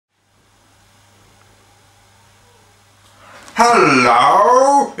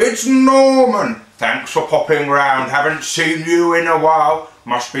Hello, it's Norman. Thanks for popping round. Haven't seen you in a while.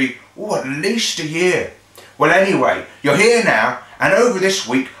 Must be, at least a year. Well, anyway, you're here now, and over this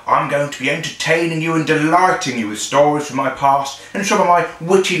week I'm going to be entertaining you and delighting you with stories from my past and some of my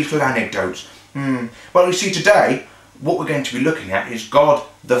witty little anecdotes. Well, you see, today, what we're going to be looking at is God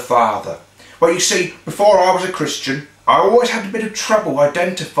the Father. Well, you see, before I was a Christian, I always had a bit of trouble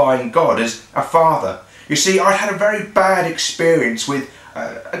identifying God as a father. You see, I'd had a very bad experience with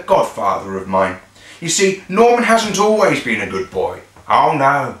a godfather of mine. You see, Norman hasn't always been a good boy. Oh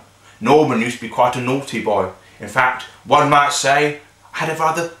no, Norman used to be quite a naughty boy. In fact, one might say, had a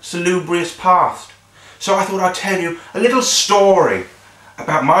rather salubrious past. So I thought I'd tell you a little story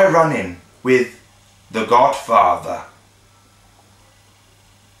about my run-in with the Godfather.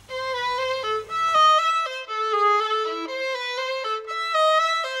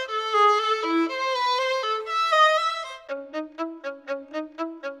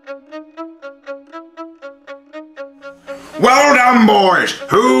 Well done, boys!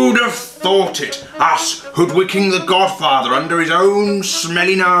 Who'd have thought it? Us hoodwinking the Godfather under his own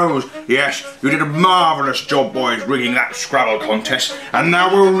smelly nose. Yes, you did a marvellous job, boys, rigging that Scrabble contest, and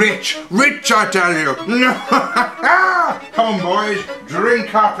now we're rich. Rich, I tell you! Come on, boys,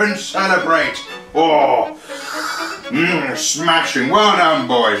 drink up and celebrate. Oh, smashing. Well done,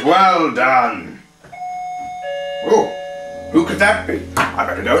 boys, well done. Oh, who could that be? I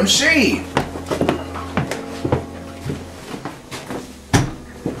better go and see.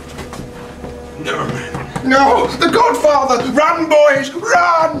 No, the Godfather! Run, boys,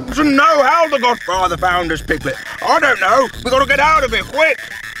 run! Doesn't know how the Godfather found us, Piglet. I don't know. We've got to get out of here, quick.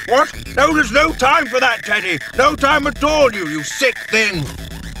 What? No, there's no time for that, Teddy. No time at all, you sick thing.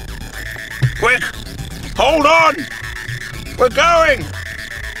 Quick, hold on. We're going.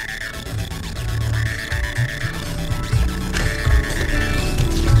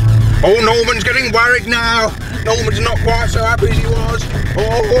 Oh, Norman's getting worried now. Norman's not quite so happy as he was.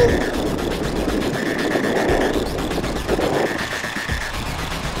 Oh.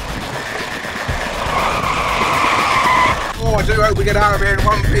 Oh, I do hope we get out of here in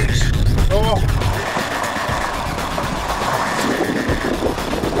one piece. Oh.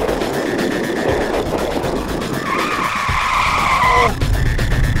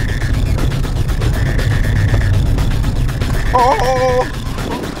 Oh.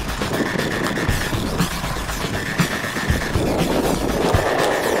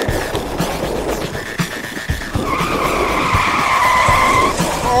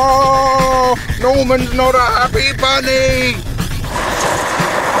 Oh, Norman's not a happy bunny.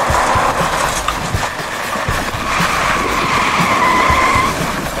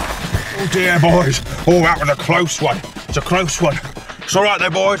 Oh dear, boys. Oh, that was a close one. It's a close one. It's all right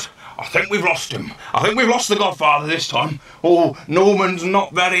there, boys. I think we've lost him. I think we've lost the Godfather this time. Oh, Norman's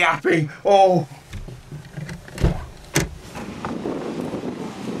not very happy. Oh.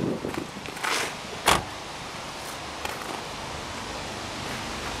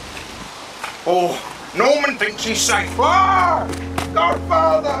 Oh, Norman thinks he's safe. Ah!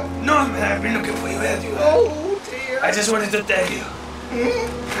 Godfather! Norman, I've been looking for you, have you? Oh, dear. I just wanted to tell you.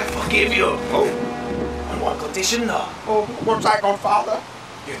 I forgive you. Oh. On one condition, though. Oh, what's that, Godfather?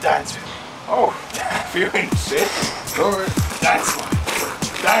 You dance with me. Oh, if you insist. Good. Dance, one.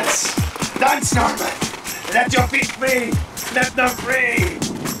 Dance, Norman. Let your feet free. Let them free.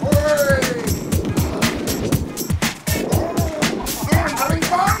 Hooray!